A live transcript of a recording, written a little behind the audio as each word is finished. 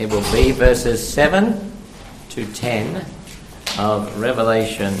It will be verses 7 to 10 of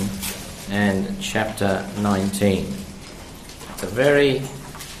Revelation and chapter 19. It's a very,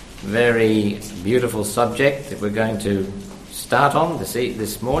 very beautiful subject that we're going to start on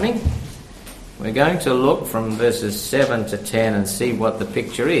this morning. We're going to look from verses 7 to 10 and see what the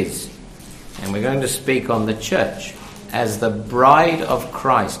picture is. And we're going to speak on the church as the bride of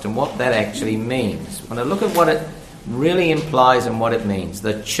Christ and what that actually means. We're going to look at what it really implies and what it means.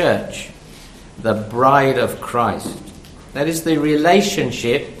 The church, the bride of Christ. That is the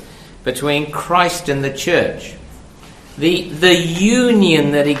relationship between Christ and the church. The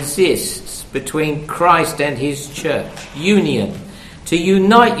union that exists between Christ and his church. Union. To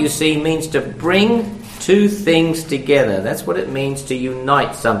unite, you see, means to bring two things together. That's what it means to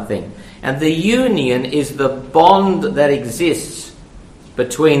unite something. And the union is the bond that exists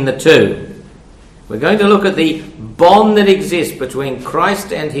between the two. We're going to look at the bond that exists between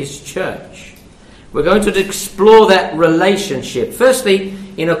Christ and his church. We're going to explore that relationship. Firstly,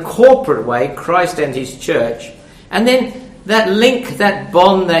 in a corporate way, Christ and his church. And then that link, that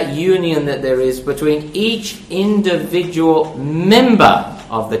bond, that union that there is between each individual member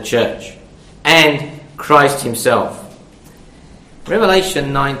of the church and Christ himself.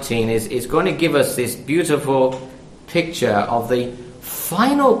 Revelation 19 is going to give us this beautiful picture of the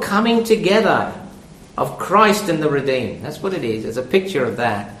final coming together of Christ and the redeemed. That's what it is. It's a picture of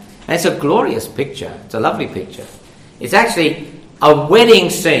that. And it's a glorious picture. It's a lovely picture. It's actually a wedding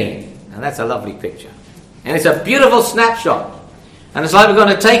scene. And that's a lovely picture. And it's a beautiful snapshot. And it's like we're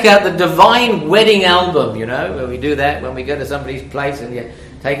going to take out the divine wedding album, you know, where we do that when we go to somebody's place and you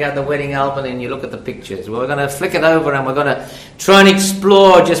take out the wedding album and you look at the pictures. Well, we're going to flick it over and we're going to try and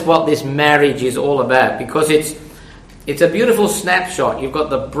explore just what this marriage is all about, because it's a beautiful snapshot. You've got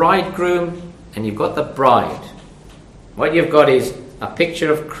the bridegroom and you've got the bride. What you've got is a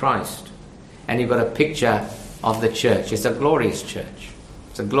picture of Christ and you've got a picture of the church. It's a glorious church.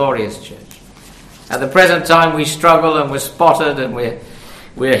 It's a glorious church. At the present time we struggle and we're spotted and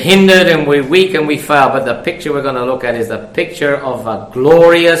we're hindered and we're weak and we fail, but the picture we're going to look at is the picture of a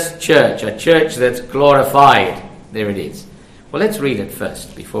glorious church, a church that's glorified. There it is. Well, let's read it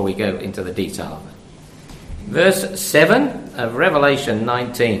first before we go into the detail of it. Verse 7 of Revelation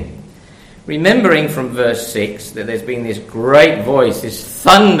 19. Remembering from verse 6 that there's been this great voice, this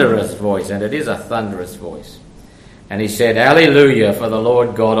thunderous voice, and it is a thunderous voice. And he said, Alleluia, for the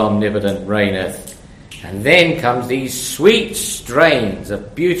Lord God omnipotent reigneth. And then comes these sweet strains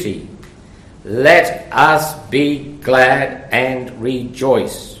of beauty. Let us be glad and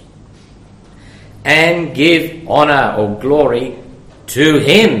rejoice, and give honor or glory to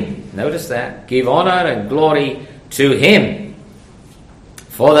him. Notice that. Give honor and glory to him.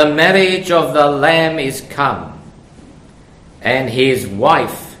 For the marriage of the Lamb is come, and his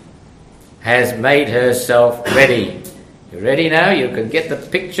wife has made herself ready. You ready now? You can get the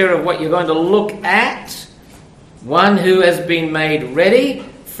picture of what you're going to look at. One who has been made ready.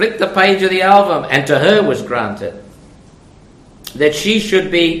 Flick the page of the album. And to her was granted that she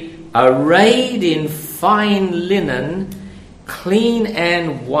should be arrayed in fine linen, clean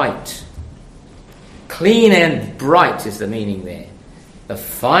and white. Clean and bright is the meaning there. The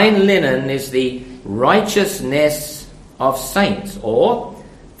fine linen is the righteousness of saints, or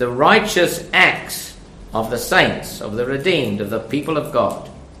the righteous acts of the saints, of the redeemed, of the people of God.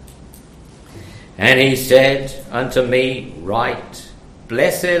 And he said unto me, Write,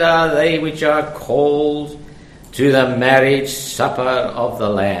 blessed are they which are called to the marriage supper of the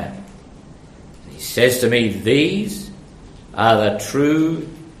Lamb. He says to me, These are the true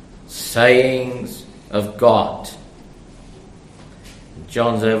sayings of God.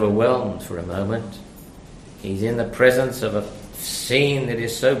 John's overwhelmed for a moment. He's in the presence of a scene that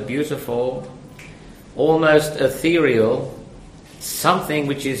is so beautiful, almost ethereal, something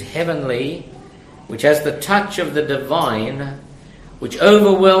which is heavenly, which has the touch of the divine, which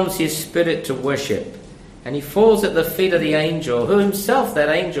overwhelms his spirit to worship. And he falls at the feet of the angel, who himself, that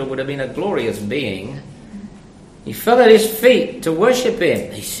angel, would have been a glorious being. He fell at his feet to worship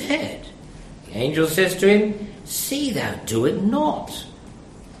him. He said, the angel says to him, See thou do it not.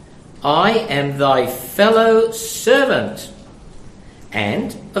 I am thy fellow servant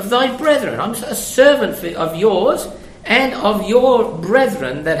and of thy brethren. I'm a servant of yours and of your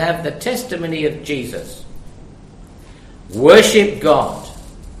brethren that have the testimony of Jesus. Worship God,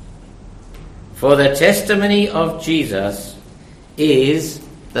 for the testimony of Jesus is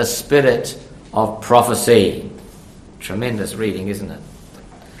the spirit of prophecy. Tremendous reading, isn't it?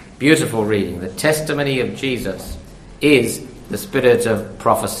 Beautiful reading. The testimony of Jesus is the spirit of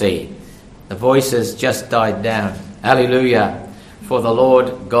prophecy. The voices just died down. Hallelujah. for the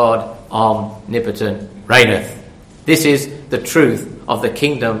Lord God omnipotent reigneth. This is the truth of the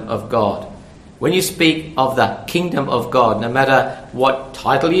kingdom of God. When you speak of the kingdom of God, no matter what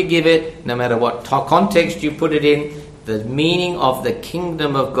title you give it, no matter what context you put it in, the meaning of the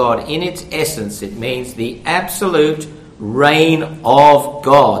kingdom of God, in its essence, it means the absolute reign of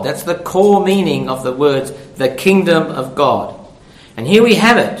God. That's the core meaning of the words, the kingdom of God. And here we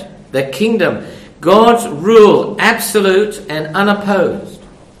have it, the kingdom. God's rule, absolute and unopposed.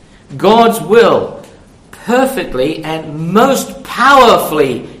 God's will, perfectly and most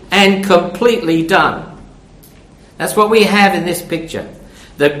powerfully and completely done. That's what we have in this picture.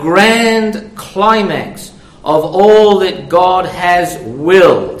 The grand climax of all that God has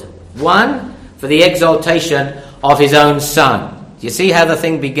willed. One, for the exaltation of his own Son. Do you see how the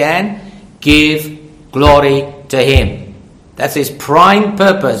thing began? Give glory to him. That's his prime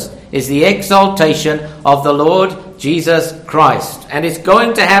purpose, is the exaltation of the Lord Jesus Christ. And it's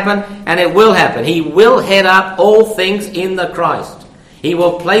going to happen, and it will happen. He will head up all things in the Christ. He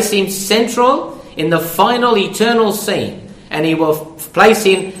will place him central in the final eternal scene, and he will place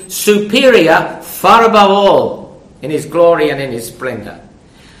him superior, far above all, in his glory and in his splendor.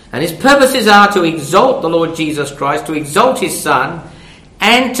 And his purposes are to exalt the Lord Jesus Christ, to exalt his Son,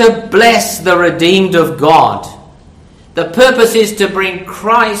 and to bless the redeemed of God. The purpose is to bring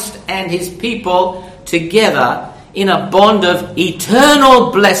Christ and his people together in a bond of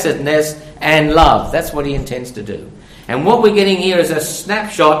eternal blessedness and love. That's what he intends to do. And what we're getting here is a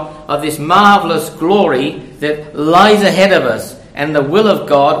snapshot of this marvelous glory that lies ahead of us, and the will of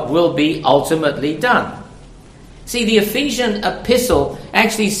God will be ultimately done. See, the Ephesian epistle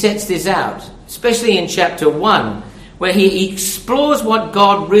actually sets this out, especially in chapter 1, where he explores what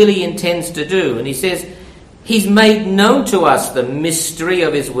God really intends to do. And he says, he's made known to us the mystery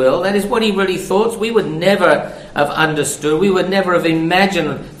of his will. That is what he really thought. We would never have understood. We would never have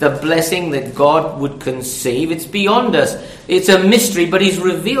imagined the blessing that God would conceive. It's beyond us. It's a mystery, but he's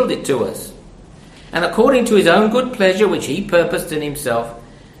revealed it to us. And according to his own good pleasure, which he purposed in himself,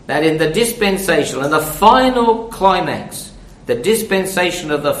 that in the dispensation and the final climax, the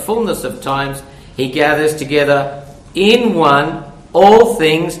dispensation of the fullness of times, he gathers together in one all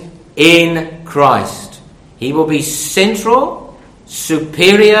things in Christ. He will be central,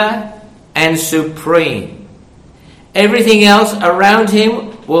 superior, and supreme. Everything else around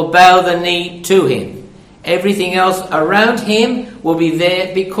him will bow the knee to him. Everything else around him will be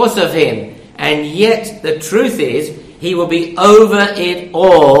there because of him. And yet the truth is, he will be over it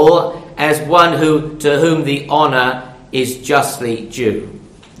all as one to whom the honour is justly due.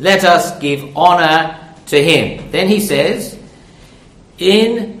 Let us give honour to him. Then he says,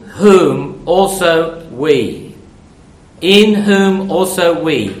 in whom also we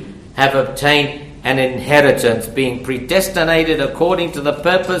have obtained an inheritance, being predestinated according to the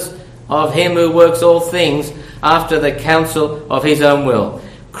purpose of him who works all things after the counsel of his own will.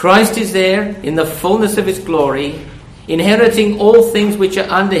 Christ is there in the fullness of his glory, inheriting all things which are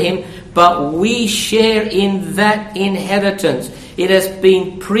under him, but we share in that inheritance. It has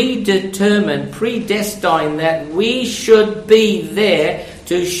been predetermined, predestined that we should be there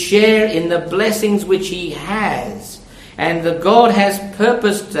to share in the blessings which he has. And the God has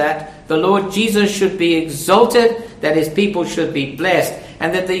purposed that the Lord Jesus should be exalted, that his people should be blessed,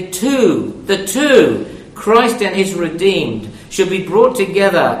 and that the two, Christ and his redeemed, should be brought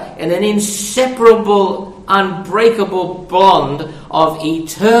together in an inseparable, unbreakable bond of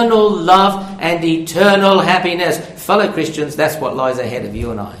eternal love and eternal happiness. Fellow Christians, that's what lies ahead of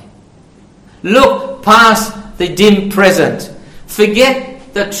you and I. Look past the dim present.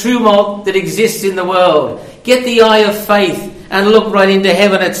 Forget the tumult that exists in the world. Get the eye of faith and look right into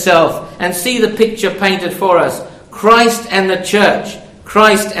heaven itself and see the picture painted for us. Christ and the church,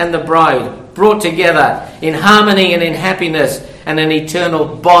 Christ and the bride, brought together in harmony and in happiness and an eternal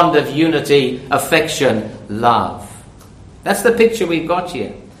bond of unity, affection, love. That's the picture we've got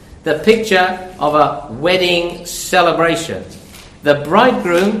here. The picture of a wedding celebration. The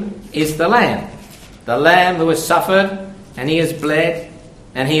bridegroom is the Lamb who has suffered, and he has bled,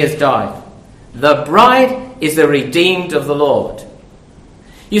 and he has died. The bride is the redeemed of the Lord.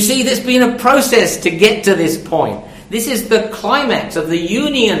 You see, there's been a process to get to this point. This is the climax of the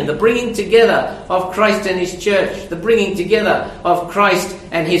union, the bringing together of Christ and his church, the bringing together of Christ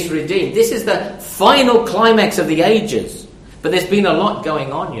and his redeemed. This is the final climax of the ages. But there's been a lot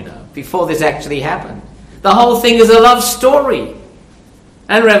going on, before this actually happened. The whole thing is a love story.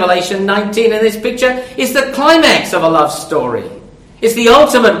 And Revelation 19 in this picture is the climax of a love story. It's the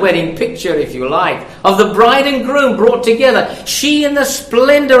ultimate wedding picture, if you like, of the bride and groom brought together. She in the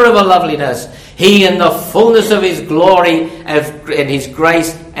splendor of her loveliness, he in the fullness of his glory and his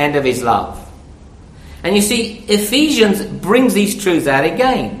grace and of his love. And you see, Ephesians brings these truths out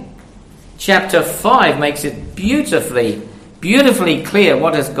again. Chapter 5 makes it beautifully clear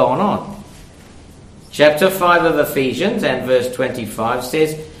what has gone on. Chapter 5 of Ephesians and verse 25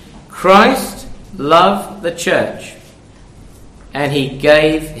 says, Christ loved the church, and he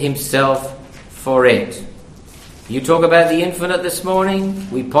gave himself for it. You talk about the infinite this morning,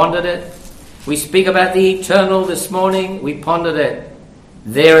 we pondered it. We speak about the eternal this morning, we pondered it.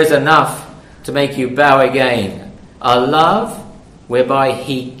 There is enough to make you bow again. A love whereby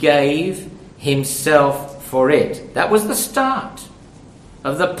he gave himself for it. That was the start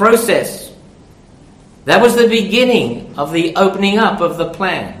of the process. That was the beginning of the opening up of the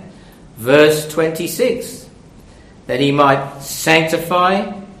plan. Verse 26, that he might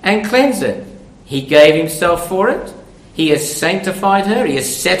sanctify and cleanse it. He gave himself for it. He has sanctified her. He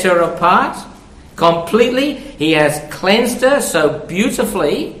has set her apart completely. He has cleansed her so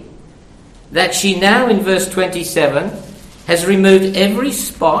beautifully that she now, in verse 27, has removed every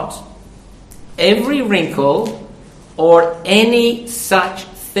spot, every wrinkle, or any such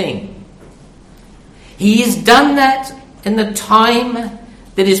thing. He has done that in the time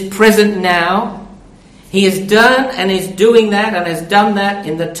that is present now. He has done and is doing that and has done that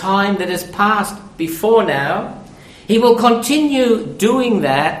in the time that has passed before now. He will continue doing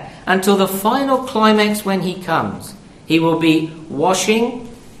that until the final climax when he comes. He will be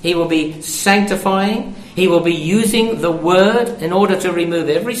washing, he will be sanctifying, he will be using the word in order to remove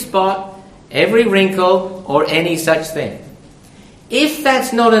every spot, every wrinkle, or any such thing. If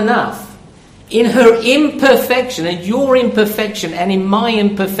that's not enough, in her imperfection, and your imperfection, and in my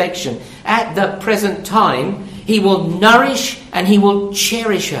imperfection, at the present time, he will nourish and he will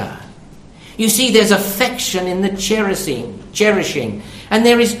cherish her. You see, there's affection in the cherishing, and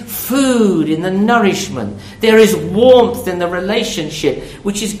there is food in the nourishment. There is warmth in the relationship,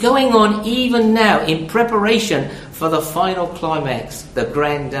 which is going on even now in preparation for the final climax, the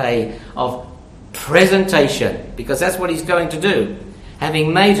grand day of presentation, because that's what he's going to do.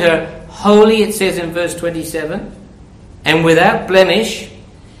 Having made her holy, it says in verse 27, and without blemish,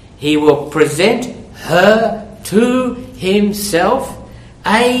 he will present her to himself,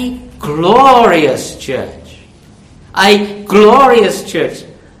 a glorious church. A glorious church.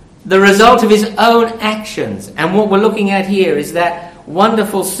 The result of his own actions. And what we're looking at here is that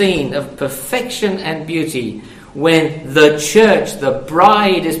wonderful scene of perfection and beauty when the church, the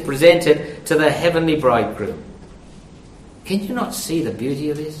bride, is presented to the heavenly bridegroom. Can you not see the beauty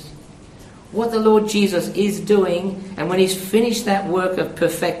of this? What the Lord Jesus is doing, and when he's finished that work of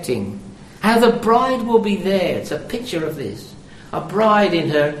perfecting, how the bride will be there. It's a picture of this. A bride in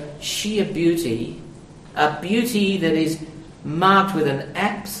her sheer beauty, a beauty that is marked with an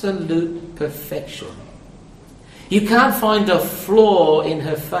absolute perfection. You can't find a flaw in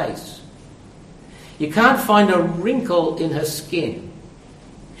her face. You can't find a wrinkle in her skin.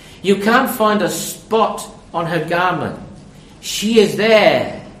 You can't find a spot on her garment. She is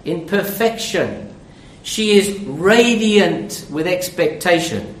there in perfection. She is radiant with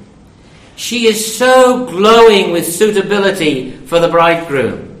expectation. She is so glowing with suitability for the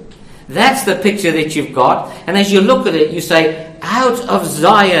bridegroom. That's the picture that you've got. And as you look at it, you say, out of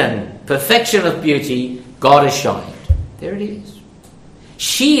Zion, perfection of beauty, God has shined. There it is.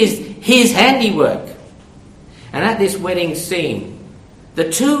 She is his handiwork. And at this wedding scene, the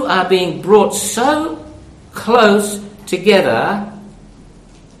two are being brought so close together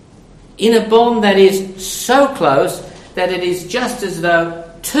in a bond that is so close that it is just as though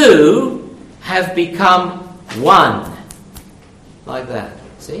two have become one. Like that.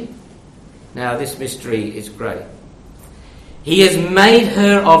 See? Now this mystery is great. He has made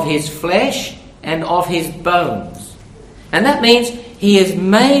her of his flesh and of his bones. And that means he has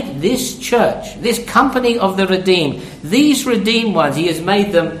made this church, this company of the redeemed, these redeemed ones, he has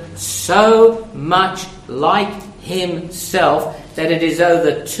made them so much like himself that it is though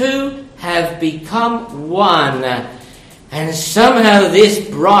the two have become one. And somehow this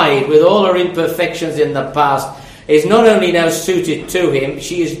bride, with all her imperfections in the past, is not only now suited to him,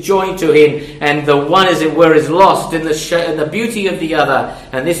 she is joined to him, and the one, as it were, is lost in the beauty of the other.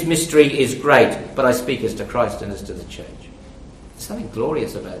 And this mystery is great. But I speak as to Christ and as to the church. There's something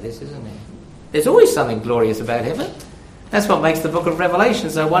glorious about this, isn't there? There's always something glorious about heaven. That's what makes the book of Revelation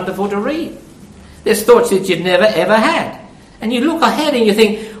so wonderful to read. There's thoughts that you've never ever had. And you look ahead and you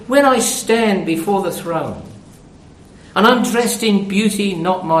think, when I stand before the throne, and I'm dressed in beauty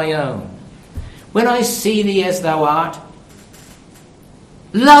not my own, when I see thee as thou art,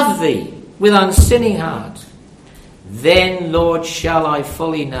 love thee with unsinning heart, then, Lord, shall I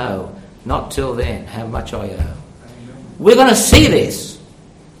fully know Not till then. How much I owe. We're going to see this.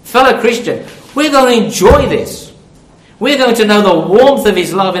 Fellow Christian, we're going to enjoy this. We're going to know the warmth of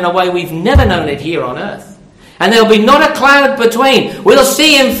his love in a way we've never known it here on earth. And there'll be not a cloud between. We'll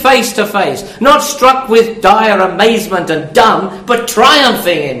see him face to face. Not struck with dire amazement and dumb, but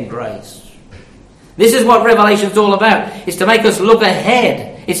triumphing in grace. This is what Revelation's all about. It's to make us look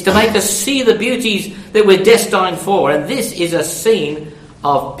ahead. It's to make us see the beauties that we're destined for. And this is a scene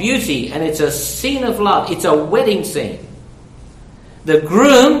of beauty, and it's a scene of love. It's a wedding scene. The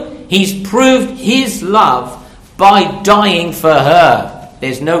groom, he's proved his love by dying for her.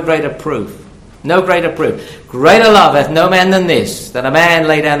 There's no greater proof. No greater proof. Greater love hath no man than this, that a man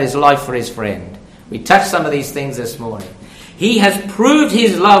lay down his life for his friend. We touched some of these things this morning. He has proved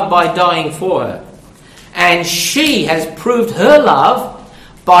his love by dying for her. And she has proved her love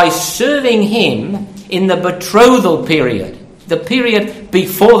by serving him in the betrothal period. The period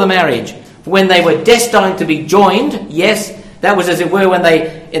before the marriage. When they were destined to be joined. Yes, that was as it were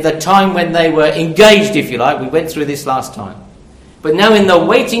at the time when they were engaged, if you like. We went through this last time. But now in the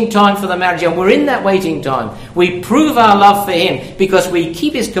waiting time for the marriage, and we're in that waiting time, we prove our love for him because we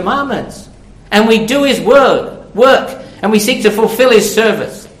keep his commandments and we do his work and we seek to fulfill his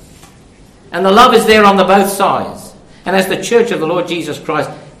service. And the love is there on the both sides. And as the church of the Lord Jesus Christ,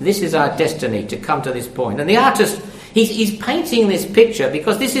 this is our destiny to come to this point. And the artist, he's painting this picture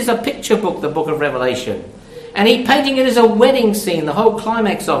because this is a picture book, the book of Revelation. And he's painting it as a wedding scene, the whole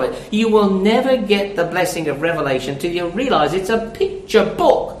climax of it. You will never get the blessing of Revelation till you realise it's a picture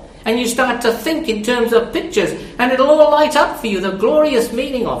book. And you start to think in terms of pictures, and it'll all light up for you, the glorious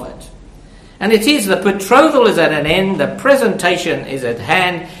meaning of it. And it is, the betrothal is at an end, the presentation is at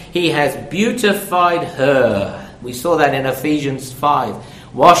hand. He has beautified her. We saw that in Ephesians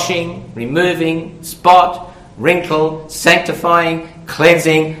 5. Washing, removing, spot, wrinkle, sanctifying,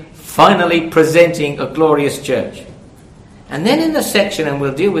 cleansing, finally presenting a glorious church. And then in the section, and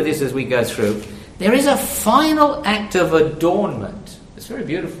we'll deal with this as we go through, there is a final act of adornment. It's very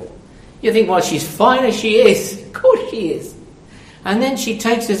beautiful. You think, well, she's fine as she is. Of course she is. And then she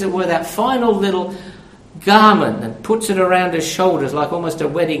takes, as it were, that final little garment and puts it around her shoulders like almost a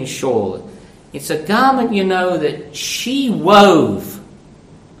wedding shawl. It's a garment, you know, that she wove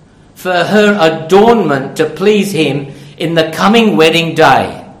for her adornment to please him in the coming wedding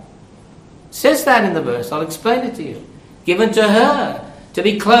day. It says that in the verse. I'll explain it to you. Given to her to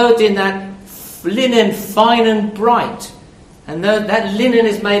be clothed in that linen fine and bright. And that linen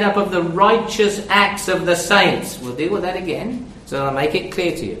is made up of the righteous acts of the saints. We'll deal with that again, so I'll make it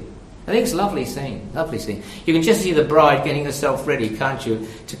clear to you. I think it's a lovely scene, lovely scene. You can just see the bride getting herself ready, can't you,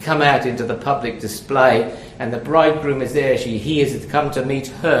 to come out into the public display. And the bridegroom is there. He has come to meet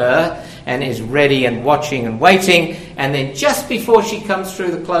her and is ready and watching and waiting. And then just before she comes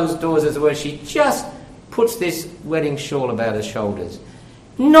through the closed doors, as it were, she just puts this wedding shawl about her shoulders.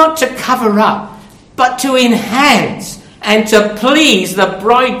 Not to cover up, but to enhance and to please the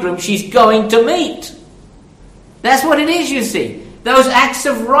bridegroom she's going to meet. That's what it is, you see. Those acts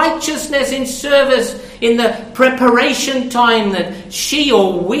of righteousness in service in the preparation time that she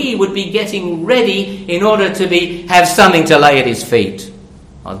or we would be getting ready in order to have something to lay at his feet.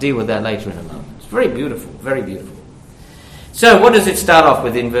 I'll deal with that later in a moment. It's very beautiful, very beautiful. So what does it start off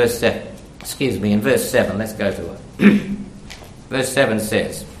with in verse 7? In verse 7. Let's go to it. Verse 7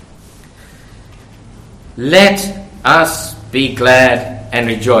 says, "Let us be glad and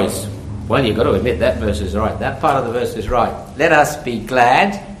rejoice." Well, you've got to admit that verse is right. That part of the verse is right. Let us be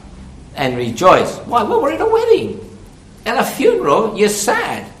glad and rejoice. Why? Well, we're at a wedding. At a funeral, you're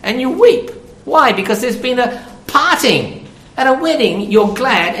sad and you weep. Why? Because there's been a parting. At a wedding, you're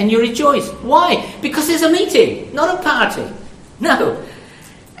glad and you rejoice. Why? Because there's a meeting, not a party. No.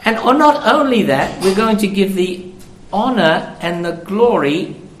 And not only that, we're going to give the honour and the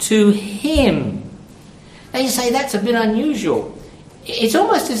glory to him. Now you say, that's a bit unusual. It's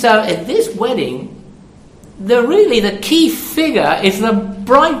almost as though at this wedding, the key figure is the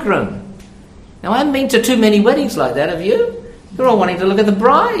bridegroom. Now, I haven't been to too many weddings like that, have you? You're all wanting to look at the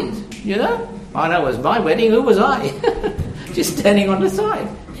bride, you know? I know it was my wedding, who was I? Just standing on the side.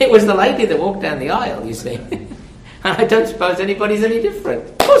 It was the lady that walked down the aisle, you see. And I don't suppose anybody's any different.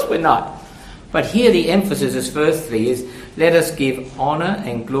 Of course we're not. But here the emphasis is firstly is, let us give honour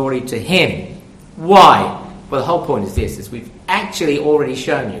and glory to him. Why? Well, the whole point is this, as we've actually already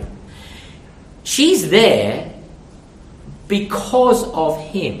shown you. She's there because of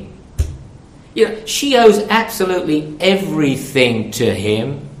him. You know, she owes absolutely everything to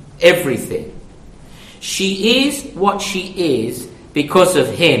him. Everything. She is what she is because of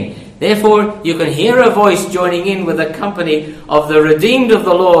him. Therefore, you can hear a voice joining in with the company of the redeemed of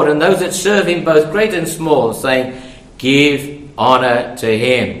the Lord and those that serve him, both great and small, saying, give honour to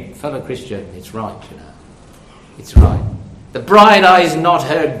him. Fellow Christian, it's right, you know. It's right. The bride eyes not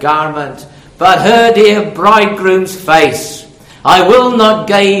her garment, but her dear bridegroom's face. I will not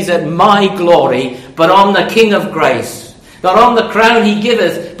gaze at my glory, but on the King of grace. Not on the crown he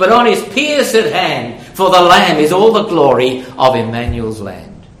giveth, but on his pierced hand. For the Lamb is all the glory of Emmanuel's land.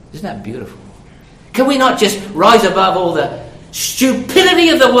 Isn't that beautiful? Can we not just rise above all the stupidity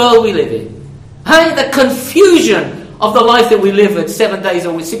of the world we live in? Hey, the confusion of the life that we live at 7 days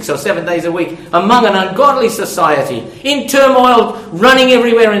a week, 6 or 7 days a week, among an ungodly society, in turmoil, running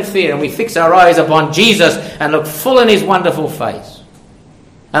everywhere in fear, and we fix our eyes upon Jesus and look full in his wonderful face.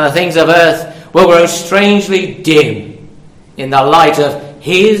 And the things of earth will grow strangely dim in the light of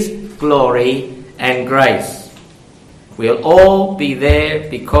his glory and grace. We'll all be there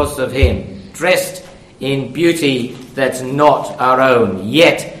because of him, dressed in beauty that's not our own.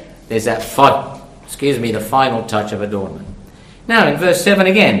 Yet there's that the final touch of adornment. Now in verse 7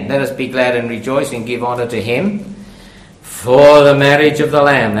 again, let us be glad and rejoice and give honour to him for the marriage of the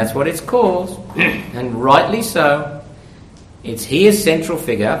Lamb. That's what it's called, and rightly so. It's his central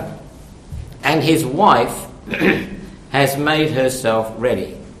figure, and his wife has made herself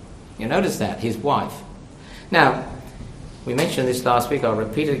ready. You notice that, his wife. Now, we mentioned this last week, I'll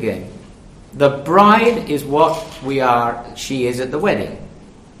repeat it again. The bride is what she is at the wedding.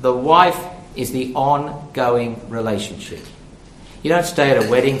 The wife is the ongoing relationship. You don't stay at a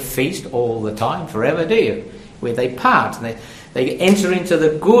wedding feast all the time, forever, do you? Where they part and they enter into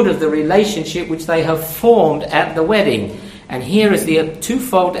the good of the relationship which they have formed at the wedding. And here is the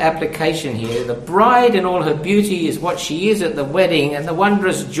twofold application here. The bride in all her beauty is what she is at the wedding, and the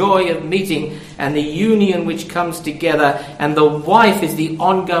wondrous joy of meeting and the union which comes together. And the wife is the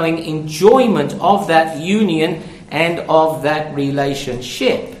ongoing enjoyment of that union and of that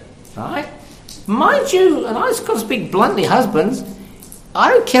relationship. Right? Mind you, and I've got to speak bluntly, husbands, I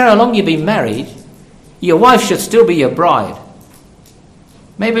don't care how long you've been married, your wife should still be your bride.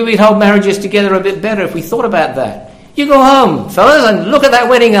 Maybe we'd hold marriages together a bit better if we thought about that. You go home, fellas, and look at that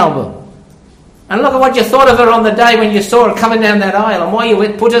wedding album. And look at what you thought of her on the day when you saw her coming down that aisle, and why you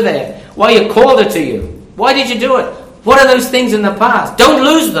put her there, why you called her to you. Why did you do it? What are those things in the past? Don't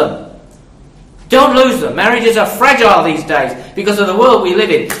lose them. Don't lose them. Marriages are fragile these days because of the world we live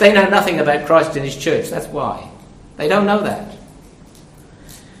in. They know nothing about Christ and his church. That's why. They don't know that.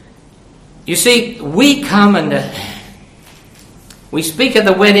 You see, we come and we speak at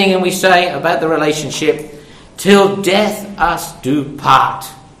the wedding and we say about the relationship, till death us do part.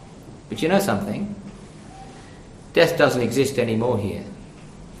 But you know something? Death doesn't exist anymore here.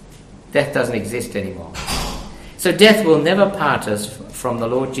 Death doesn't exist anymore. So death will never part us from the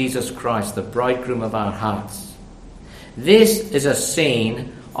Lord Jesus Christ, the bridegroom of our hearts. This is a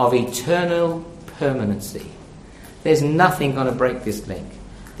scene of eternal permanency. There's nothing going to break this link.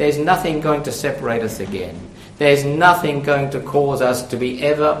 There's nothing going to separate us again. There's nothing going to cause us to be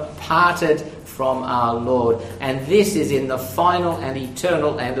ever parted from our Lord. And this is in the final and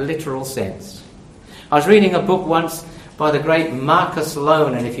eternal and literal sense. I was reading a book once by the great Marcus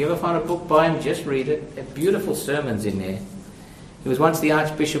Loane, and if you ever find a book by him, just read it. There are beautiful sermons in there. He was once the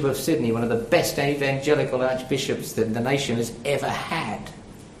Archbishop of Sydney, one of the best evangelical archbishops that the nation has ever had.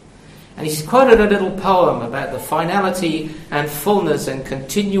 And he's quoted a little poem about the finality and fullness and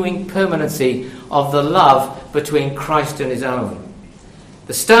continuing permanency of the love between Christ and his own.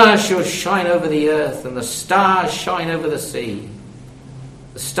 The stars shall shine over the earth, and the stars shine over the sea.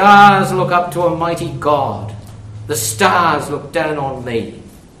 The stars look up to a mighty God. The stars look down on me.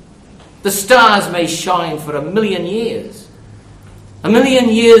 The stars may shine for 1,000,000 years. 1,000,000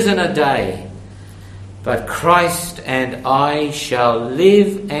 years and a day. But Christ and I shall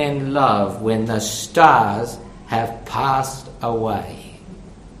live and love when the stars have passed away.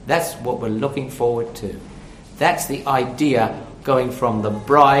 That's what we're looking forward to. That's the idea, going from the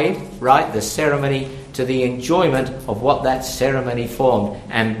bride, right, the ceremony, to the enjoyment of what that ceremony formed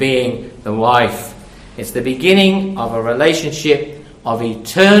and being the wife. It's the beginning of a relationship of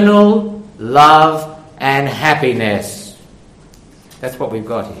eternal love and happiness. That's what we've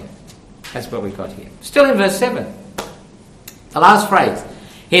got here. That's what we've got here. Still in verse 7. The last phrase.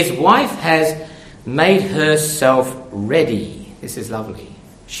 His wife has made herself ready. This is lovely.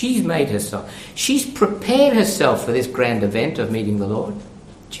 She's made herself. She's prepared herself for this grand event of meeting the Lord.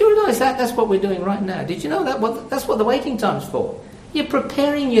 Do you realise that? That's what we're doing right now. Did you know that? That's what the waiting time's for. You're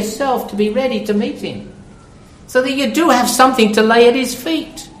preparing yourself to be ready to meet him. So that you do have something to lay at his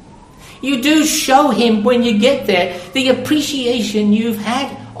feet. You do show him when you get there the appreciation you've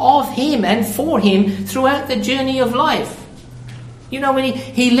had of him and for him throughout the journey of life. You know, when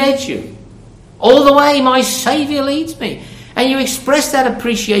he led you all the way, my Saviour leads me. And you express that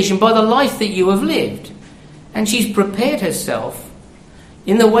appreciation by the life that you have lived. And she's prepared herself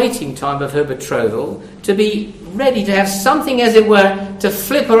in the waiting time of her betrothal to be ready to have something, as it were, to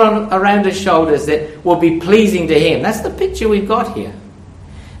flip around her shoulders that will be pleasing to him. That's the picture we've got here.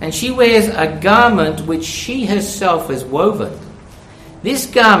 And she wears a garment which she herself has woven. This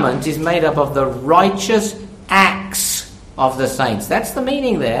garment is made up of the righteous acts of the saints. That's the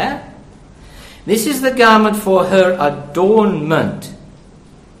meaning there. This is the garment for her adornment.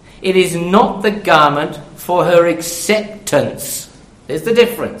 It is not the garment for her acceptance. There's the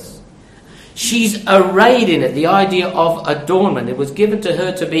difference. She's arrayed in it, the idea of adornment. It was given to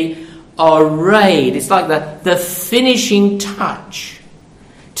her to be arrayed. It's like the finishing touch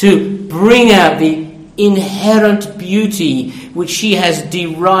to bring out the inherent beauty which she has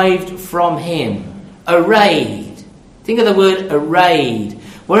derived from him. Arrayed. Think of the word arrayed.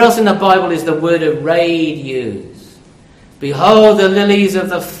 Where else in the Bible is the word arrayed used? Behold the lilies of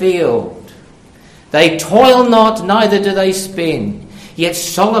the field. They toil not, neither do they spin. Yet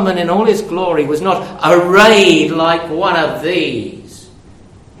Solomon in all his glory was not arrayed like one of these.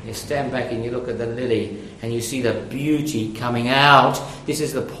 You stand back and you look at the lily and you see the beauty coming out. This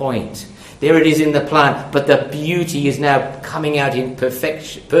is the point. There it is in the plant, but the beauty is now coming out in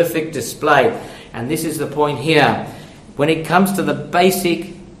perfect display. And this is the point here. When it comes to the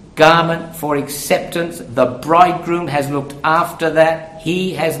basic garment for acceptance, the bridegroom has looked after that.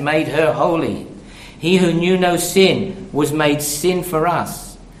 He has made her holy. He who knew no sin was made sin for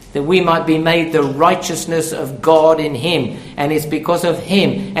us, that we might be made the righteousness of God in him. And it's because of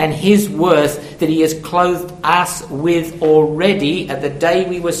him and his worth that he has clothed us with already at the day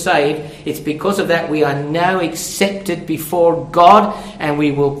we were saved. It's because of that we are now accepted before God, and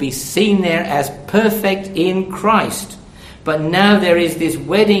we will be seen there as perfect in Christ. But now there is this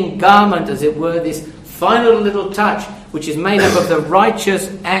wedding garment, as it were, this final little touch, which is made up of the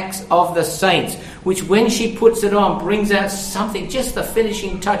righteous acts of the saints, which when she puts it on brings out something, just the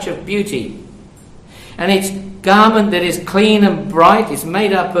finishing touch of beauty. And it's garment that is clean and bright. It's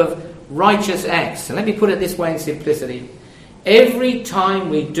made up of righteous acts. And let me put it this way in simplicity. Every time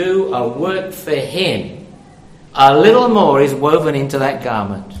we do a work for him, a little more is woven into that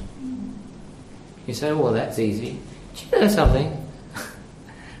garment. You say, well, that's easy. Do you know something?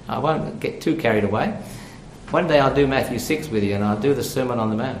 I won't get too carried away. One day I'll do Matthew 6 with you, and I'll do the Sermon on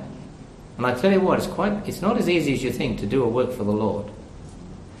the Mount. And I tell you what, it's not as easy as you think to do a work for the Lord.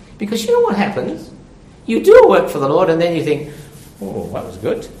 Because you know what happens? You do a work for the Lord, and then you think, oh, that was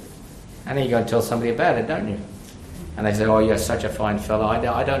good. And then you go and tell somebody about it, don't you? And they say, oh, you're such a fine fellow.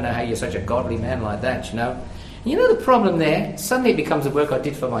 I don't know how you're such a godly man like that, you know. And you know the problem there? Suddenly it becomes a work I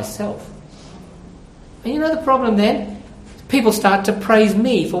did for myself. And you know the problem then? People start to praise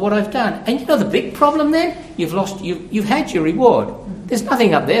me for what I've done. And you know the big problem then? You've had your reward. There's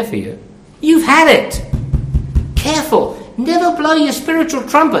nothing up there for you. You've had it. Careful. Never blow your spiritual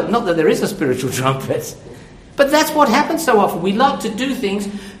trumpet. Not that there is a spiritual trumpet. But that's what happens so often. We like to do things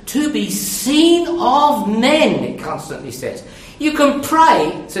to be seen of men, it constantly says. You can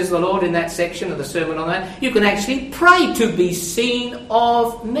pray, says the Lord in that section of the Sermon on that. You can actually pray to be seen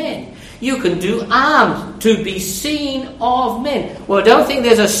of men. You can do alms to be seen of men. Well, don't think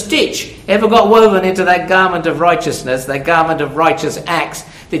there's a stitch ever got woven into that garment of righteousness, that garment of righteous acts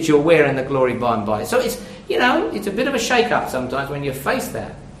that you'll wear in the glory by and by. So it's, it's a bit of a shake-up sometimes when you face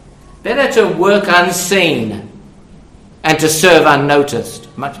that. Better to work unseen and to serve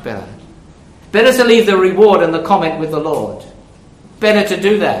unnoticed. Much better. Better to leave the reward and the comment with the Lord. Better to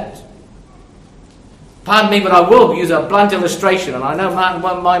do that. Pardon me, but I will use a blunt illustration, and I know Martin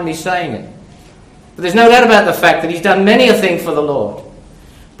won't mind me saying it. But there's no doubt about the fact that he's done many a thing for the Lord.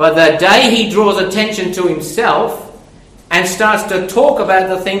 But the day he draws attention to himself and starts to talk about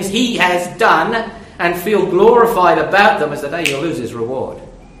the things he has done and feel glorified about them is the day he'll lose his reward.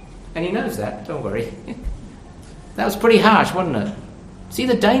 And he knows that, don't worry. That was pretty harsh, wasn't it? See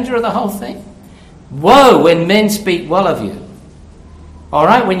the danger of the whole thing? Woe when men speak well of you. All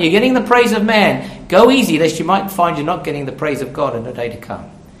right, when you're getting the praise of man, go easy, lest you might find you're not getting the praise of God in the day to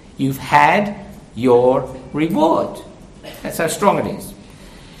come. You've had your reward. That's how strong it is.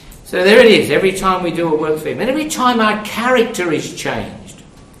 So there it is, every time we do a work for him. And every time our character is changed.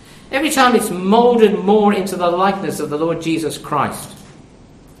 Every time it's moulded more into the likeness of the Lord Jesus Christ.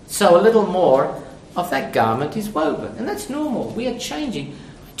 So a little more of that garment is woven. And that's normal. We are changing.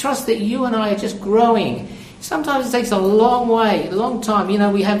 I trust that you and I are just growing. Sometimes it takes a long time.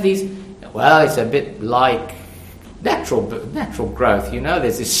 We have these, well, it's a bit like natural growth.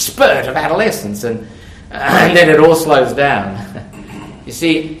 There's this spurt of adolescence, and then it all slows down. You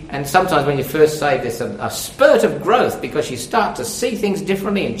see, and sometimes when you first say there's a spurt of growth because you start to see things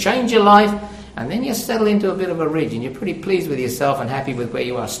differently and change your life, and then you settle into a bit of a ridge and you're pretty pleased with yourself and happy with where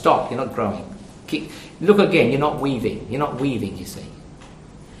you are. Stop, you're not growing. Look again, you're not weaving. You're not weaving, you see.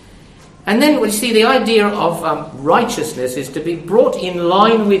 And then, you see, the idea of righteousness is to be brought in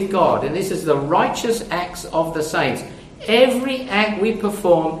line with God, and this is the righteous acts of the saints. Every act we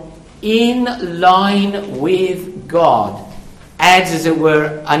perform in line with God adds, as it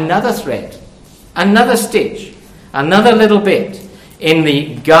were, another thread, another stitch, another little bit in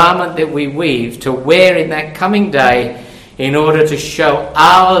the garment that we weave to wear in that coming day in order to show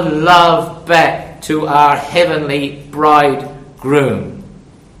our love back to our heavenly bridegroom.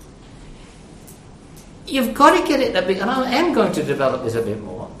 You've got to get it a bit, and I am going to develop this a bit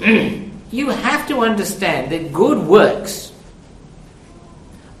more. You have to understand that good works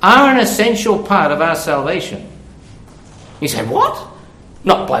are an essential part of our salvation. You say, what?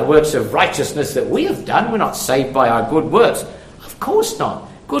 Not by works of righteousness that we have done. We're not saved by our good works. Of course not.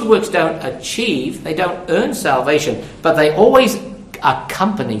 Good works don't achieve, they don't earn salvation, but they always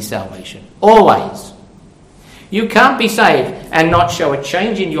accompany salvation. Always. You can't be saved and not show a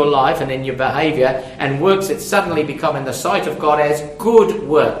change in your life and in your behaviour and works that suddenly become in the sight of God as good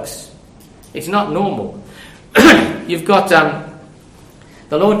works. It's not normal. You've got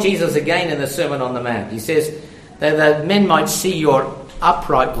the Lord Jesus again in the Sermon on the Mount. He says that men might see your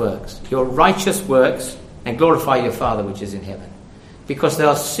upright works, your righteous works, and glorify your Father which is in heaven. Because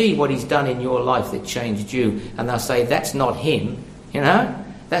they'll see what he's done in your life that changed you, and they'll say, that's not him,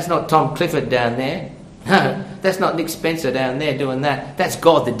 that's not Tom Clifford down there. No, that's not Nick Spencer down there doing that. That's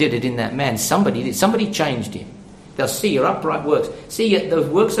God that did it in that man. Somebody did. Somebody changed him. They'll see your upright works. See those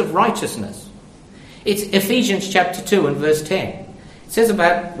works of righteousness. It's Ephesians chapter 2 and verse 10. It says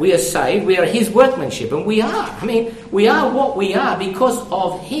about we are saved, we are his workmanship, and we are. We are what we are because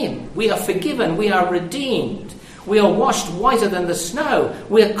of him. We are forgiven, we are redeemed. We are washed whiter than the snow.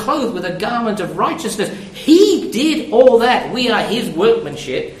 We are clothed with a garment of righteousness. He did all that. We are his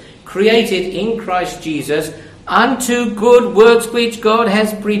workmanship, created in Christ Jesus unto good works which God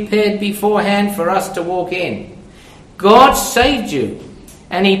has prepared beforehand for us to walk in. God saved you,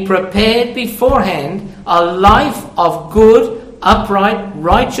 and he prepared beforehand a life of good, upright,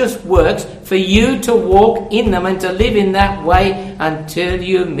 righteous works for you to walk in them and to live in that way until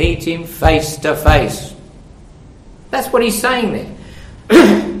you meet him face to face. That's what he's saying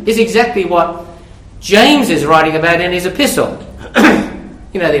there. It's exactly what James is writing about in his epistle.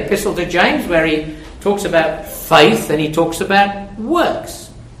 The epistle to James, where he talks about faith and he talks about works.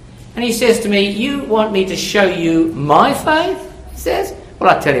 And he says to me, you want me to show you my faith? He says, well,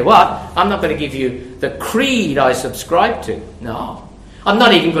 I tell you what, I'm not going to give you the creed I subscribe to. No. I'm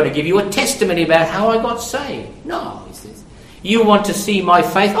not even going to give you a testimony about how I got saved. No, he says. You want to see my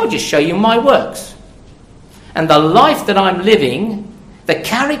faith? I'll just show you my works. And the life that I'm living, the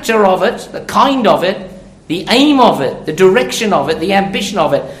character of it, the kind of it, the aim of it, the direction of it, the ambition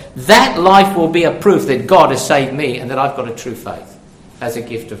of it, that life will be a proof that God has saved me and that I've got a true faith as a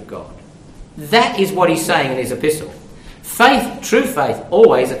gift of God. That is what he's saying in his epistle. Faith, true faith,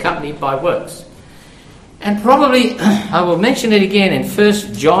 always accompanied by works. And probably, I will mention it again in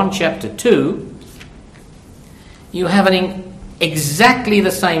 1 John chapter 2, you have exactly the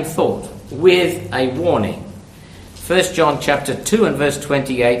same thought with a warning. 1 John chapter 2 and verse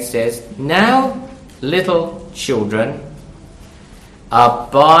 28 says, now, little children,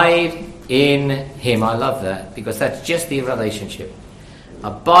 abide in him. I love that because that's just the relationship.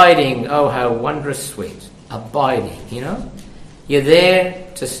 Abiding, oh how wondrous sweet. Abiding, You're there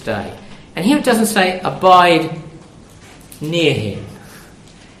to stay. And here it doesn't say abide near him.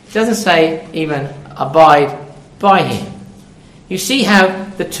 It doesn't say even abide by him. You see how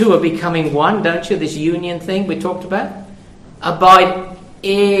the two are becoming one, don't you? This union thing we talked about. Abide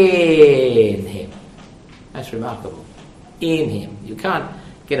in him. That's remarkable. In him. You can't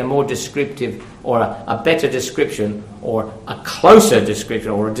get a more descriptive or a better description or a closer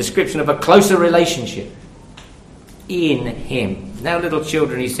description or a description of a closer relationship. In him. Now, little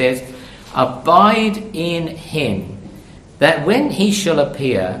children, he says, abide in him, that when he shall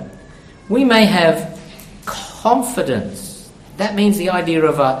appear, we may have confidence. That means the idea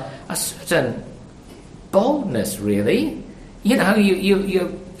of a certain boldness, really.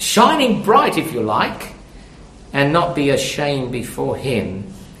 You're shining bright, if you like, and not be ashamed before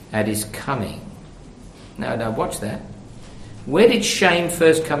him at his coming. Now watch that. Where did shame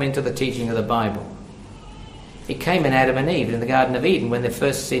first come into the teaching of the Bible? It came in Adam and Eve in the Garden of Eden when the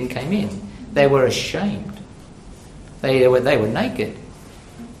first sin came in. They were ashamed. They were naked.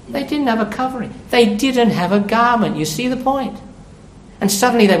 They didn't have a covering. They didn't have a garment. You see the point? And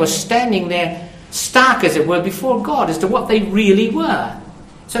suddenly they were standing there, stark as it were, before God as to what they really were.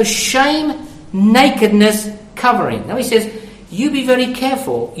 So shame, nakedness, covering. Now he says, you be very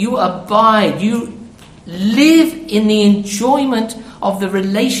careful. You abide. You live in the enjoyment of the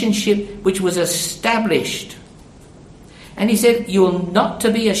relationship which was established. And he said, you're not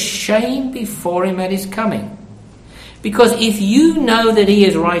to be ashamed before him at his coming. Because if you know that he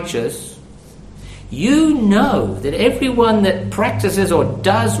is righteous, you know that everyone that practices or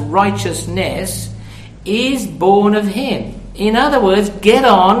does righteousness is born of him. In other words, get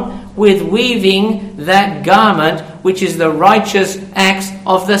on with weaving that garment which is the righteous acts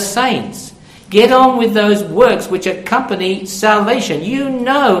of the saints. Get on with those works which accompany salvation. You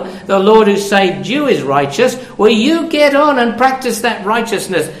know the Lord who saved you is righteous. Well, you get on and practice that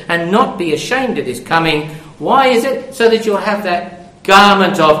righteousness and not be ashamed at his coming. Why is it? So that you'll have that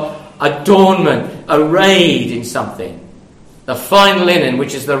garment of adornment, arrayed in something. The fine linen,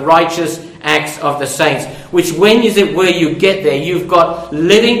 which is the righteous acts of the saints. Which when is it where you get there? You've got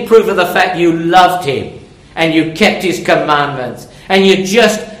living proof of the fact you loved him. And you kept his commandments. And you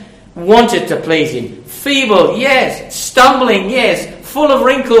just wanted to please him. Feeble, yes. Stumbling, yes. Full of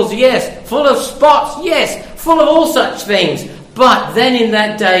wrinkles, yes. Full of spots, yes. Full of all such things. But then in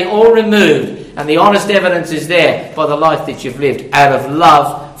that day, all removed. And the honest evidence is there by the life that you've lived out of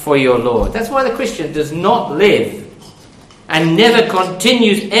love for your Lord. That's why the Christian does not live and never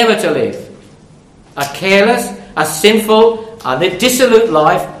continues ever to live a careless, a sinful, a dissolute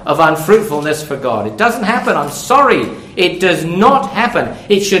life of unfruitfulness for God. It doesn't happen. I'm sorry. It does not happen.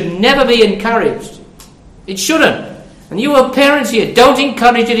 It should never be encouraged. It shouldn't. And you are parents here, don't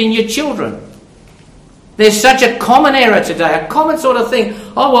encourage it in your children. There's such a common error today, a common sort of thing.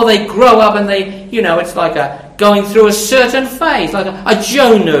 Oh, well, they grow up and they, it's like going through a certain phase, like a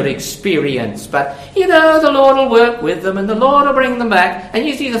Jonah experience. But, the Lord will work with them and the Lord will bring them back. And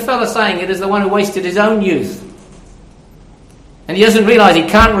usually the fellow saying it is the one who wasted his own youth. And he doesn't realise he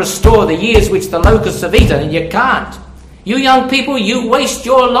can't restore the years which the locusts have eaten, and you can't. You young people, you waste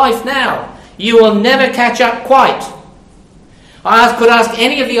your life now. You will never catch up quite. I could ask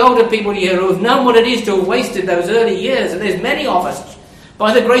any of the older people here who have known what it is to have wasted those early years, and there's many of us.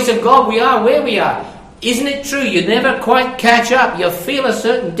 By the grace of God, we are where we are. Isn't it true? You never quite catch up. You feel a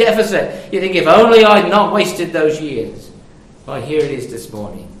certain deficit. You think, if only I'd not wasted those years. Well, here it is this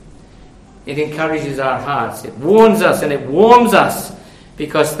morning. It encourages our hearts. It warns us and it warms us,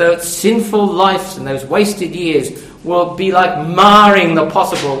 because those sinful lives and those wasted years will be like marring the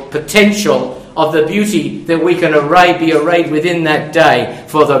possible potential of the beauty that we can be arrayed within that day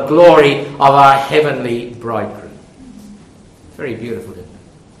for the glory of our heavenly bridegroom. Very beautiful, isn't it?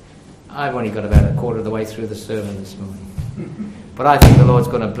 I've only got about a quarter of the way through the sermon this morning. But I think the Lord's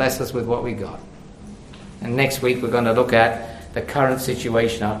going to bless us with what we got. And next week we're going to look at the current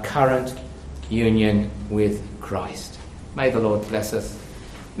situation, our current union with Christ. May the Lord bless us.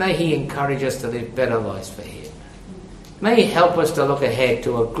 May he encourage us to live better lives for him. May he help us to look ahead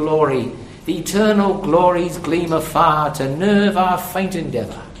to a glory, the eternal glories gleam afar, to nerve our faint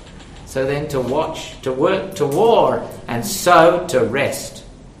endeavour. So then to watch, to work, to war, and so to rest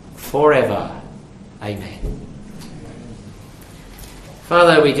forever. Amen.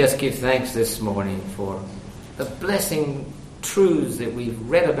 Father, we just give thanks this morning for the blessing truths that we've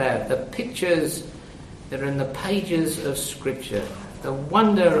read about, the pictures that are in the pages of Scripture, the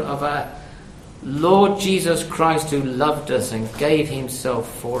wonder of our Lord Jesus Christ who loved us and gave himself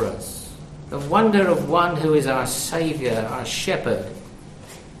for us. The wonder of one who is our Saviour, our Shepherd,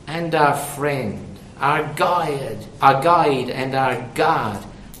 and our friend, our guide and our guard,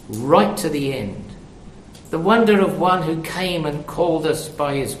 right to the end. The wonder of one who came and called us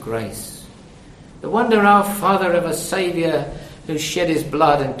by his grace. The wonder, our Father, of a Saviour who shed his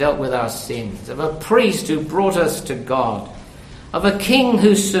blood and dealt with our sins. Of a priest who brought us to God. Of a King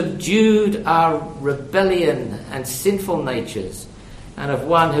who subdued our rebellion and sinful natures. And of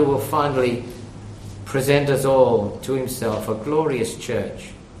one who will finally present us all to himself, a glorious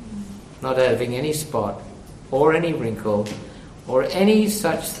church, not having any spot or any wrinkle or any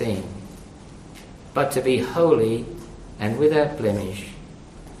such thing, but to be holy and without blemish,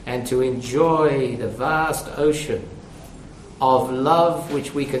 and to enjoy the vast ocean of love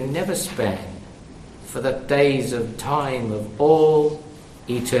which we can never span for the days of time of all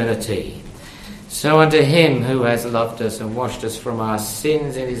eternity. So unto him who has loved us and washed us from our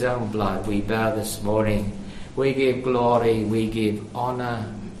sins in his own blood, we bow this morning. We give glory, we give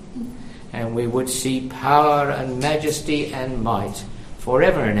honour, and we would see power and majesty and might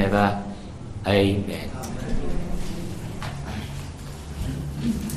forever and ever. Amen.